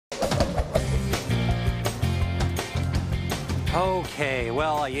Okay,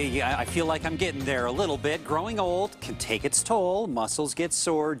 well, I feel like I'm getting there a little bit. Growing old can take its toll. Muscles get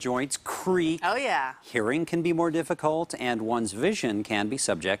sore, joints creak. Oh, yeah. Hearing can be more difficult, and one's vision can be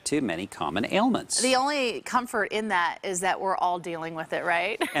subject to many common ailments. The only comfort in that is that we're all dealing with it,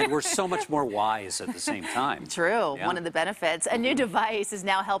 right? And we're so much more wise at the same time. True. Yeah. One of the benefits. A new device is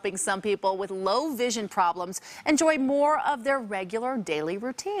now helping some people with low vision problems enjoy more of their regular daily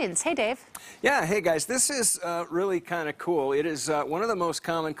routines. Hey, Dave. Yeah, hey guys, this is really kind of cool. It is one of the most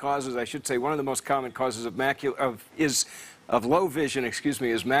common causes, I should say, one of the most common causes of low vision,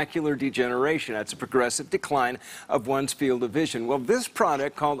 is macular degeneration. That's a progressive decline of one's field of vision. Well, this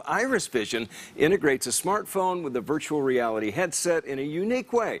product called IrisVision integrates a smartphone with a virtual reality headset in a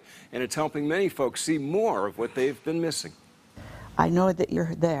unique way, and it's helping many folks see more of what they've been missing. I know that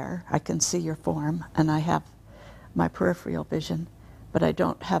you're there. I can see your form, and I have my peripheral vision, but I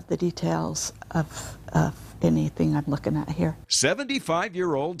don't have the details of anything I'm looking at here.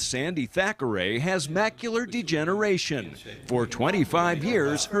 75-year-old Sandy Thackeray has macular degeneration. For 25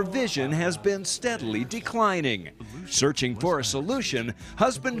 years, her vision has been steadily declining. Searching for a solution,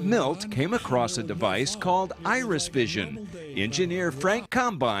 husband Milt came across a device called IrisVision. Engineer Frank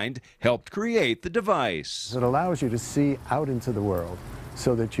Combine helped create the device. It allows you to see out into the world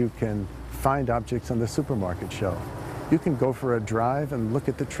so that you can find objects on the supermarket shelf. You can go for a drive and look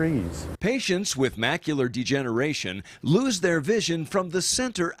at the trees. Patients with macular degeneration lose their vision from the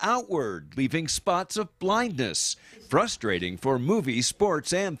center outward, leaving spots of blindness. Frustrating for movie,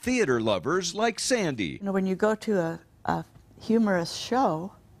 sports, and theater lovers like Sandy. You know, when you go to a humorous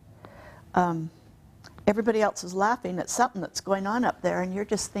show, everybody else is laughing at something that's going on up there, and you're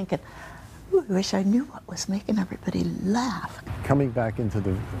just thinking, ooh, I wish I knew what was making everybody laugh. Coming back into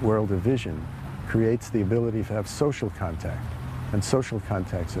the world of vision creates the ability to have social contact, and social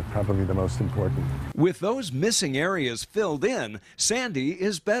contacts are probably the most important. With those missing areas filled in, Sandy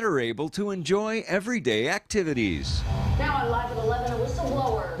is better able to enjoy everyday activities. Now on Live at 11, a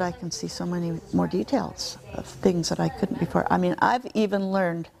whistleblower. I can see so many more details of things that I couldn't before. I mean, I've even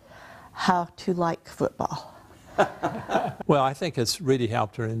learned how to like football. Well, I think it's really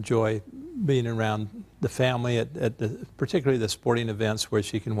helped her enjoy being around the family at particularly the sporting events where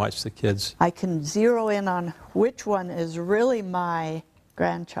she can watch the kids. I can zero in on which one is really my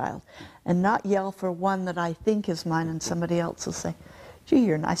grandchild and not yell for one that I think is mine, and somebody else will say, gee,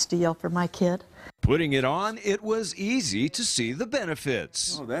 you're nice to yell for my kid. Putting it on, it was easy to see the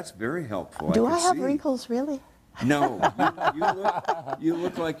benefits. Oh, that's very helpful. Do I have wrinkles, really? No, you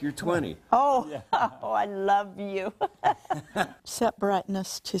look like you're 20. Oh, yeah. Oh, I love you. Set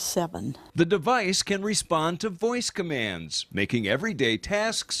brightness to 7. The device can respond to voice commands, making everyday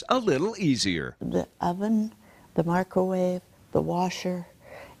tasks a little easier. The oven, the microwave, the washer,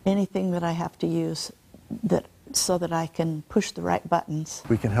 anything that I have to use so that I can push the right buttons.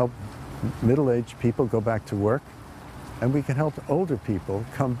 We can help middle-aged people go back to work, and we can help older people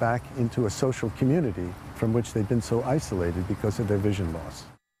come back into a social community from which they've been so isolated because of their vision loss.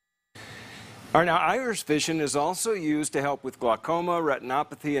 All right, now IrisVision is also used to help with glaucoma,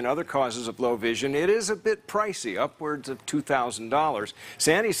 retinopathy, and other causes of low vision. It is a bit pricey, upwards of $2,000.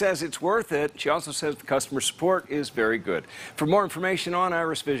 Sandy says it's worth it. She also says the customer support is very good. For more information on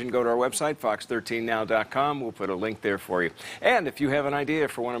IrisVision, go to our website, fox13now.com. We'll put a link there for you. And if you have an idea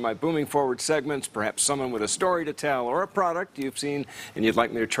for one of my Booming Forward segments, perhaps someone with a story to tell or a product you've seen and you'd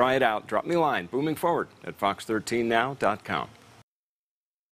like me to try it out, drop me a line, boomingforward@fox13now.com.